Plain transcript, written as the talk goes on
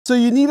So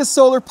you need a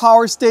solar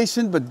power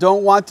station but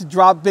don't want to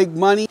drop big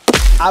money?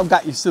 I've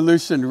got your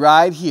solution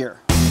right here.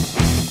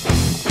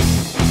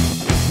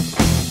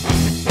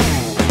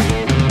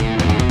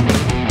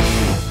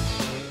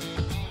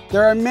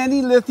 There are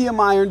many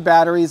lithium-ion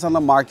batteries on the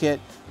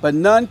market, but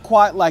none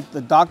quite like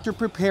the Dr.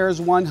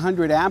 Prepare's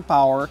 100 amp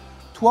hour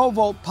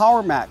 12-volt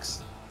Power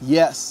Max.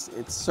 Yes,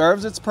 it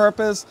serves its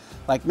purpose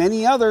like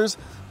many others,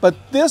 but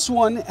this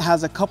one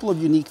has a couple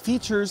of unique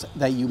features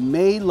that you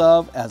may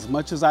love as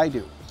much as I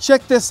do.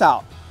 Check this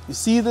out. You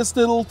see this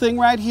little thing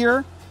right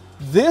here?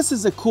 This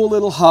is a cool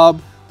little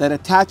hub that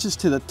attaches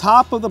to the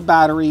top of the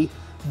battery,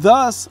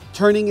 thus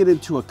turning it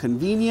into a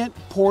convenient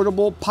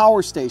portable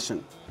power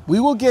station. We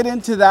will get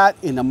into that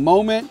in a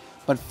moment,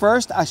 but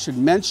first I should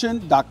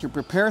mention Dr.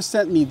 Prepare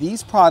sent me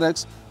these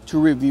products to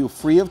review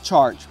free of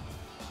charge,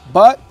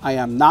 but I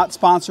am not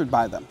sponsored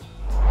by them.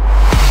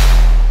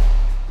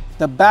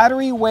 The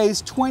battery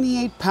weighs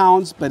 28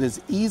 pounds but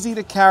is easy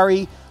to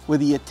carry with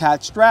the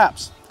attached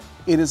straps.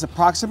 It is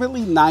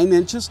approximately 9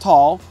 inches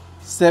tall,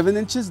 7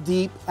 inches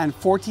deep, and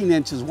 14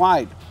 inches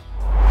wide.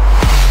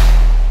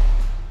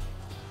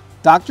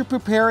 Dr.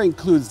 Prepare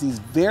includes these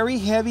very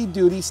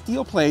heavy-duty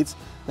steel plates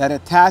that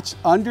attach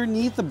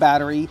underneath the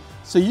battery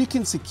so you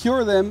can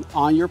secure them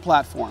on your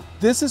platform.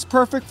 This is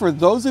perfect for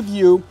those of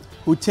you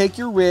who take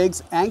your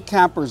rigs and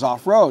campers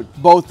off-road.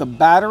 Both the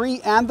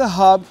battery and the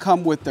hub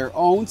come with their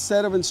own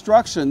set of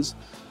instructions,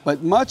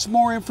 but much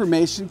more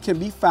information can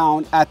be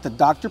found at the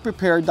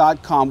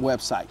drprepare.com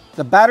website.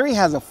 The battery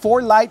has a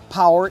 4-light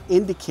power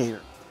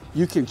indicator.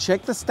 You can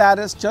check the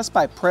status just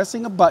by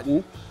pressing a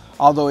button.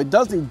 Although it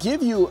doesn't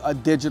give you a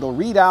digital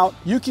readout,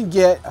 you can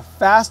get a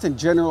fast and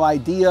general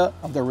idea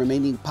of the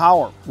remaining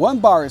power. 1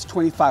 bar is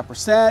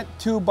 25%,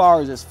 2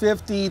 bars is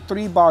 50,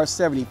 3 bars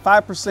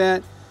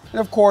 75%, and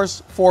of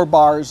course 4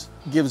 bars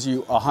gives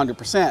you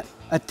 100%.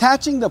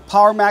 Attaching the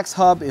Power Max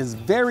hub is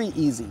very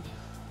easy.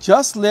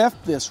 Just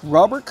lift this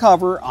rubber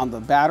cover on the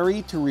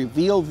battery to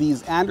reveal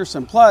these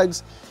Anderson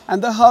plugs,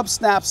 and the hub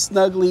snaps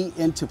snugly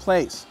into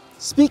place.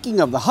 Speaking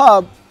of the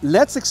hub,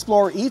 let's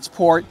explore each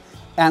port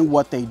and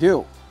what they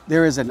do.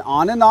 There is an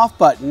on and off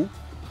button,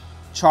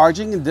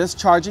 charging and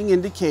discharging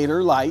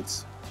indicator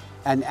lights,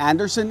 an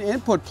Anderson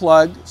input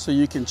plug so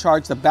you can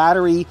charge the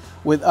battery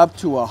with up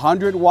to a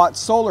 100-watt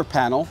solar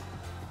panel,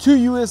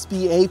 2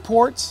 USB-A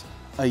ports,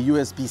 a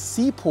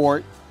USB-C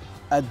port,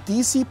 a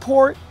DC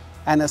port,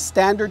 and a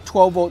standard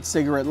 12-volt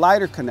cigarette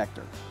lighter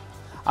connector.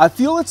 I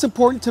feel it's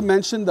important to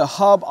mention the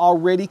hub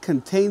already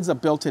contains a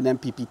built-in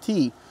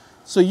MPPT,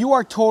 so you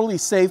are totally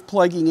safe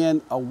plugging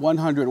in a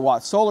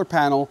 100-watt solar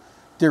panel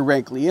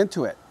directly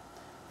into it.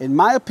 In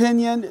my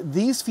opinion,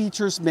 these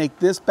features make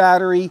this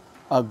battery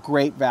a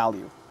great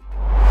value.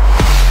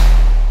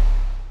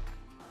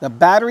 The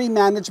Battery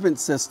Management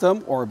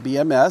System, or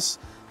BMS,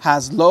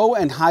 has low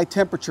and high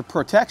temperature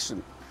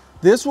protection.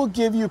 This will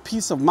give you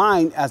peace of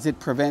mind as it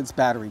prevents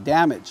battery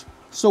damage.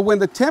 So when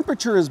the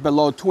temperature is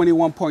below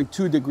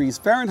 21.2 degrees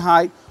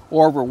Fahrenheit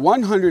or over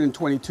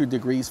 122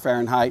 degrees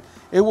Fahrenheit,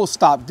 it will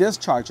stop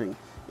discharging.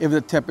 If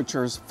the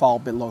temperatures fall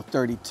below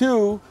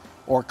 32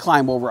 or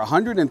climb over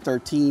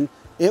 113,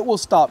 it will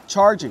stop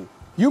charging.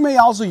 You may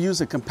also use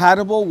a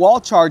compatible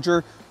wall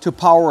charger to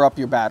power up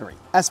your battery.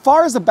 As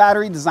far as the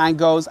battery design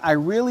goes, I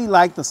really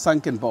like the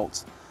sunken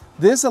bolts.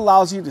 This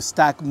allows you to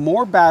stack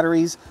more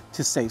batteries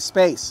to save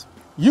space.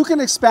 You can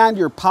expand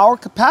your power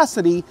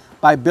capacity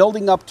by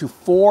building up to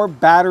 4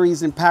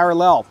 batteries in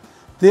parallel.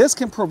 This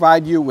can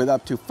provide you with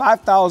up to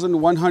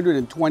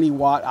 5,120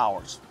 watt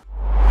hours.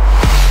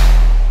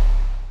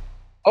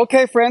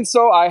 Okay friends,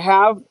 so I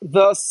have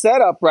the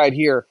setup right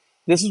here.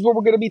 This is what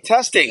we're going to be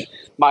testing.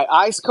 My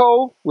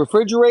IceCo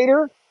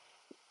refrigerator,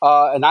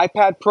 an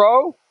iPad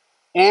Pro,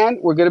 and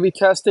we're going to be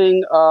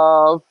testing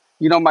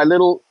my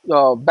little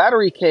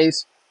battery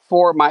case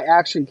for my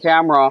action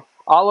camera.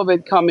 All of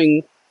it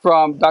coming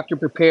from Dr.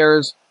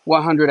 Prepare's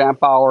 100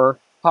 amp hour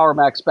Power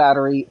Max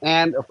battery,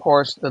 and of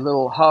course the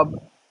little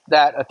hub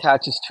that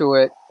attaches to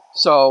it.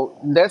 So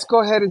let's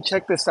go ahead and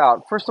check this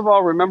out. First of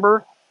all,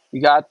 remember,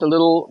 you got the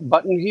little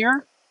button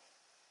here.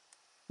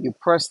 You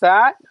press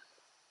that,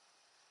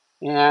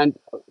 and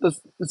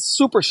it's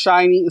super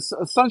shiny.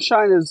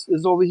 Sunshine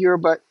is over here,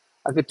 but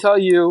I could tell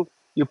you,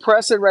 you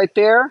press it right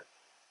there.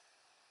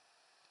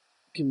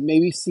 You can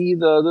maybe see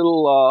the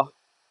little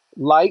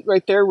light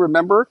right there.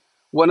 Remember,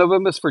 one of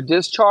them is for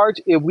discharge.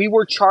 If we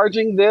were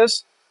charging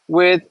this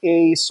with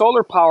a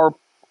solar power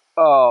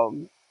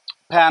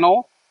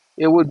panel,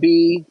 it would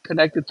be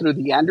connected through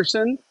the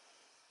Anderson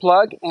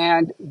plug,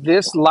 and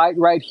this light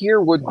right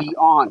here would be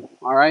on.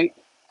 All right.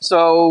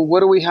 So what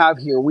do we have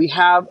here? We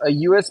have a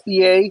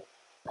USB-A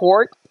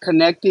port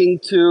connecting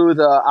to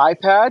the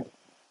iPad.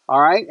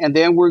 All right. And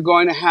then we're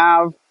going to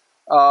have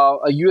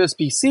a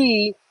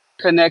USB-C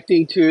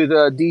connecting to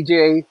the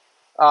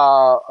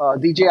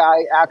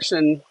DJI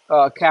Action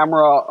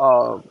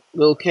camera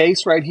little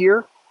case right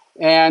here.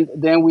 And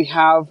then we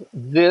have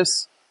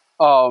this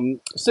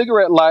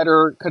cigarette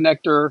lighter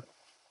connector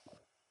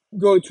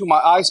going to my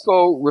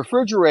IceCo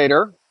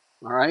refrigerator.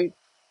 All right.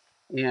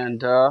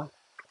 And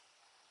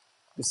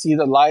You see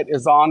the light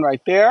is on right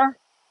there.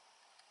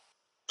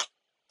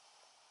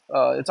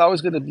 It's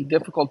always going to be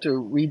difficult to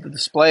read the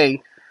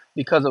display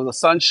because of the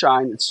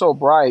sunshine. It's so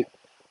bright.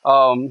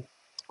 But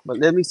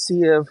let me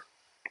see if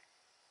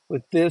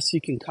with this you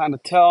can kind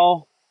of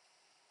tell.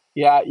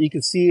 Yeah, you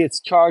can see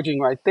it's charging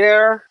right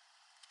there.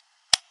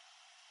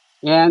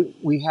 And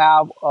we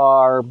have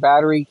our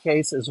battery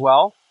case as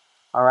well.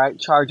 All right,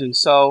 charging.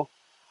 So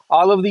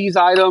all of these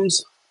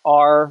items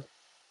are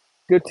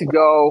good to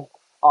go.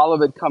 All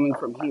of it coming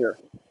from here.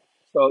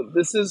 So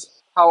this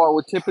is how I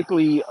would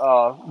typically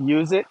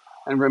use it.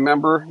 And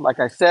remember, like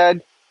I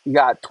said, you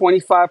got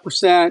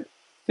 25%,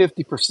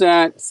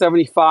 50%,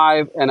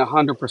 75, and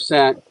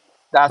 100%.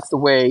 That's the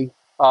way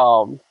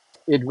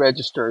it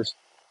registers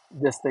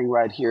this thing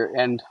right here.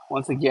 And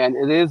once again,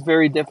 it is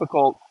very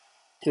difficult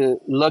to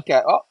look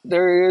at. Oh,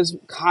 there is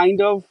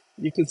kind of,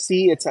 you can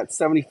see it's at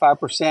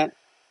 75%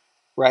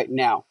 right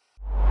now.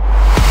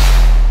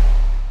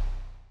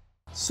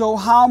 So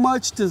how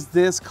much does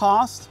this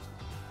cost?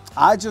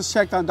 I just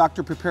checked on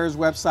Dr. Prepare's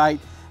website,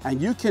 and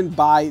you can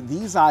buy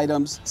these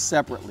items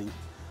separately.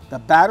 The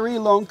battery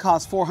alone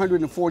costs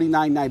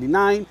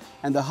 $449.99,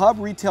 and the hub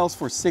retails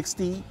for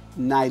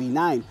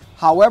 $60.99.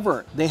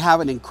 However, they have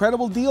an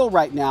incredible deal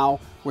right now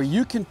where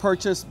you can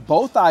purchase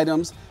both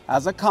items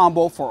as a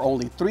combo for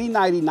only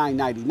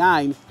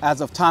 $399.99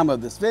 as of time of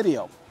this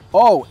video.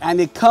 Oh,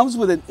 and it comes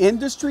with an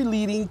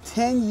industry-leading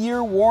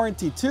 10-year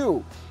warranty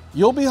too.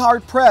 You'll be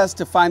hard-pressed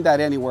to find that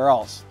anywhere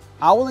else.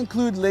 I will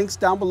include links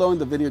down below in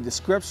the video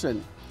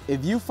description.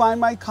 If you find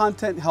my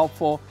content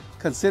helpful,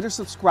 consider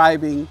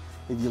subscribing.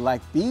 If you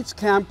like beach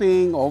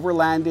camping,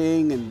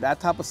 overlanding, and that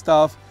type of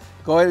stuff,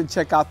 go ahead and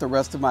check out the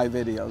rest of my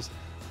videos.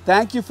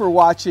 Thank you for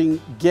watching.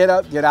 Get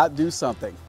up, get out, do something.